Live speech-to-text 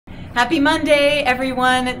Happy Monday,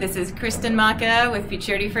 everyone. This is Kristen Maka with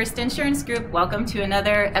Futurity First Insurance Group. Welcome to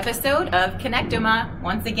another episode of ConnectOMA.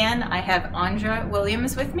 Once again, I have Andra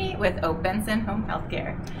Williams with me with Obensen Home Health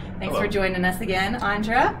Care. Thanks for joining us again,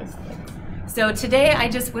 Andra. So today I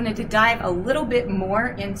just wanted to dive a little bit more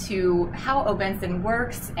into how Obensen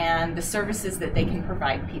works and the services that they can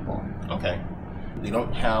provide people. Okay. They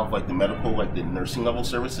don't have like the medical, like the nursing level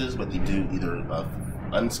services, but they do either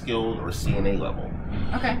unskilled or CNA level.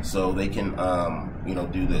 Okay. So they can,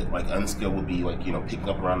 do the, like unskilled would be like, picking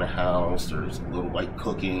up around the house. There's a little like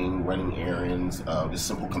cooking, running errands, just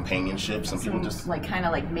simple companionship. Some people just like kind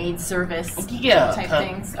of like maid service type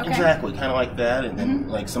things. Okay. Exactly, kind of like that. And then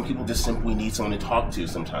like some people just simply need someone to talk to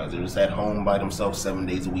sometimes. They're just at home by themselves 7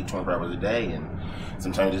 days a week, 24 hours a day. And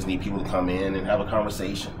sometimes just need people to come in and have a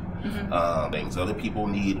conversation. Things. Other people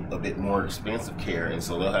need a bit more expansive care, and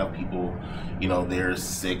so they'll have people, there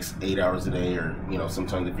 6-8 hours a day, or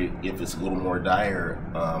sometimes if it's a little more dire,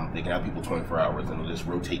 they can have people 24 hours, and they'll just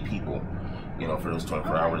rotate people, for those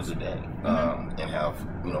 24 hours a day, and have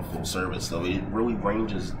full service. So it really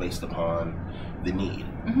ranges based upon the need.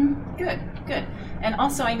 Good. And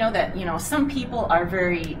also, I know that some people are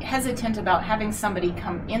very hesitant about having somebody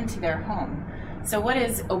come into their home. So what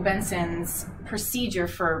is Obensen's procedure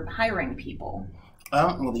for hiring people?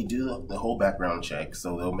 Well, they do the whole background check,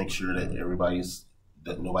 so they'll make sure that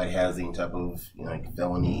nobody has any type of like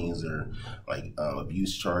felonies or like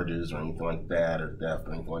abuse charges or anything like that, or theft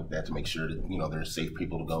or anything like that, to make sure that they're safe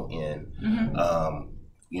people to go in.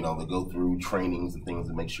 They go through trainings and things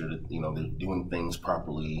to make sure that they're doing things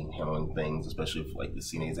properly, handling things, especially if like the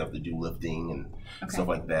CNAs have to do lifting and stuff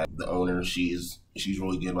like that. The owner, she's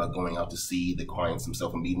really good about going out to see the clients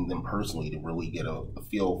themselves and meeting them personally to really get a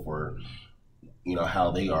feel for how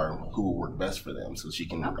they are, who will work best for them, so she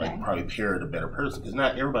can like probably pair a better person, because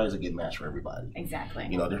not everybody's a good match for everybody. Exactly.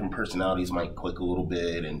 Different personalities might click a little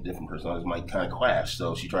bit, and different personalities might kind of clash.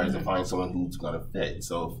 So she tries to find someone who's going to fit.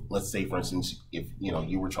 So let's say, for instance, if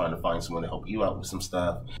you were trying to find someone to help you out with some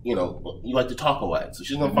stuff, you like to talk a lot, so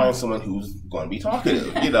she's going to find someone who's going to be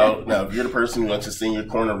talkative. Now if you're the person who likes to sit in your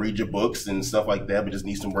corner, read your books and stuff like that, but just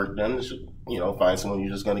needs some work done, find someone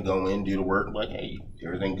who's just going to go in, do the work, like, hey,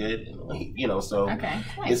 everything good, and so nice.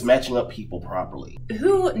 It's matching up people properly.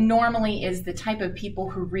 Who normally is the type of people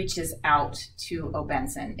who reaches out to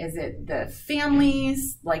Obensen? Is it the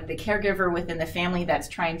families, like the caregiver within the family that's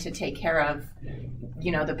trying to take care of,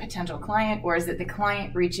 the potential client, or is it the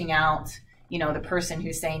client reaching out, the person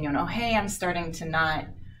who's saying, hey, I'm starting to not,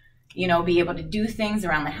 be able to do things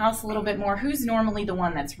around the house a little bit more? Who's normally the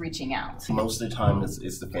one that's reaching out? Most of the time,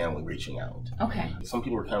 it's the family reaching out. Okay. Some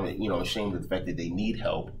people are kind of, ashamed of the fact that they need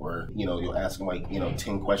help, or, you'll ask them like,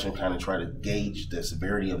 10 questions, kind of try to gauge the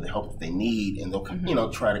severity of the help that they need, and they'll,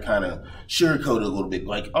 try to kind of sugarcoat it a little bit,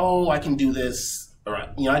 like, oh, I can do this, or,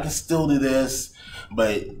 I can still do this,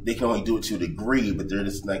 but they can only do it to a degree, but they're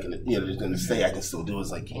just not going to, they're going to say I can still do it.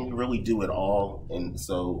 It's like, can you really do it all? And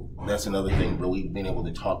so that's another thing, really being able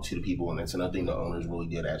to talk to the people, and that's another thing the owner's really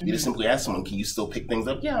good at. You just simply ask someone, can you still pick things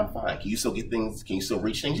up? Yeah, I'm fine. Can you still get things? Can you still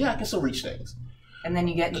reach things? Yeah, I can still reach things. And then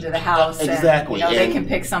you get into the house, exactly. And, they can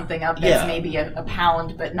pick something up that's maybe a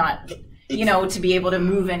pound, but not, to be able to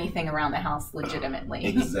move anything around the house legitimately.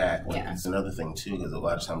 Exactly. It's another thing too, because a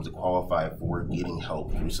lot of times to qualify for getting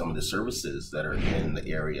help through some of the services that are in the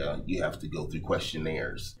area, you have to go through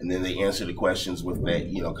questionnaires, and then they answer the questions with that,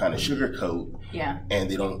 kind of sugarcoat. Yeah. And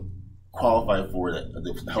they don't qualify for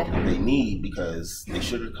the help that they need because they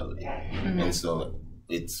sugarcoat it. And so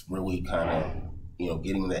it's really kind of,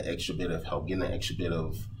 getting that extra bit of help, getting that extra bit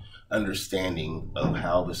of understanding of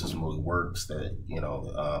how the system really works that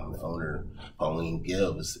the owner Pauline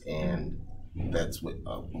gives, and that's what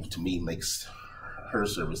to me makes her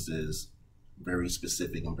services very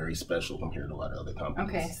specific and very special compared to a lot of other companies.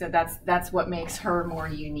 Okay, so that's what makes her more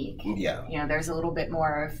unique. Yeah. There's a little bit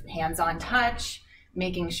more of hands-on touch,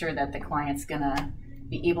 making sure that the client's gonna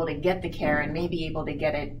be able to get the care and may be able to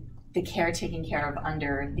get the care taken care of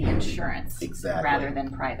under the insurance rather than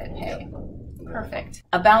private pay. Perfect.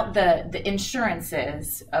 About the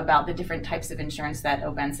insurances, about the different types of insurance that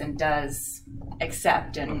Obensen does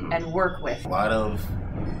accept and work with. A lot of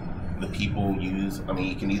the people use,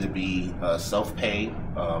 it can either be self-pay,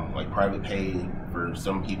 like private pay for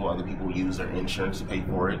some people. Other people use their insurance to pay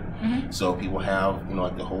for it. So people have,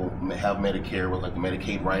 like have Medicare with like the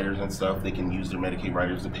Medicaid riders and stuff. They can use their Medicaid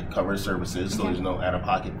riders to cover services, so there's no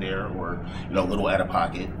out-of-pocket there, or little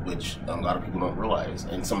out-of-pocket, which a lot of people don't realize.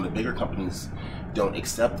 And some of the bigger companies don't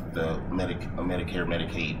accept the Medicare,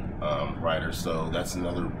 Medicaid riders, so that's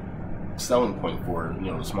another selling point for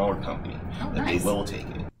the smaller company that they will take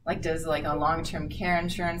it. Like, does like a long-term care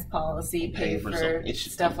insurance policy pay for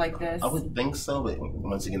stuff like this? I would think so, but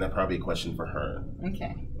once again, that's probably a question for her.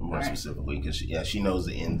 Okay. More specifically, because she knows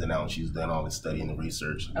the ins and outs. She's done all the study and the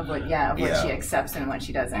research of what she accepts and what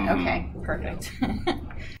she doesn't. Okay, perfect.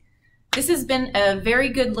 This has been a very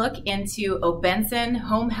good look into Obensen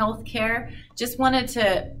Home Health Care. Just wanted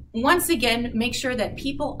to once again make sure that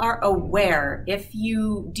people are aware. If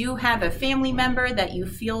you do have a family member that you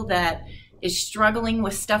feel that is struggling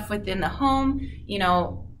with stuff within the home,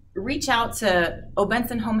 reach out to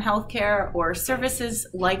Obensen Home Health Care or services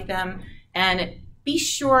like them, and be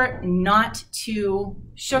sure not to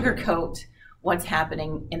sugarcoat what's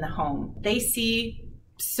happening in the home. They see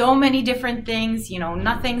so many different things,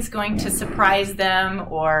 nothing's going to surprise them,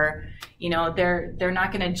 or they're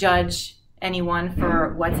not going to judge anyone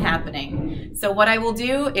for what's happening. So what I will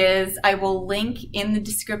do is I will link in the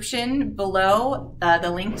description below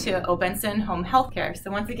the link to Obensen Home Health Care.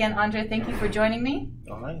 So once again, Andra, thank you for joining me.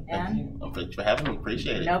 All right, thank you for having me.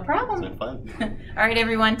 Appreciate it. No problem. It's been fun. All right,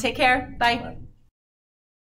 everyone, take care. Bye.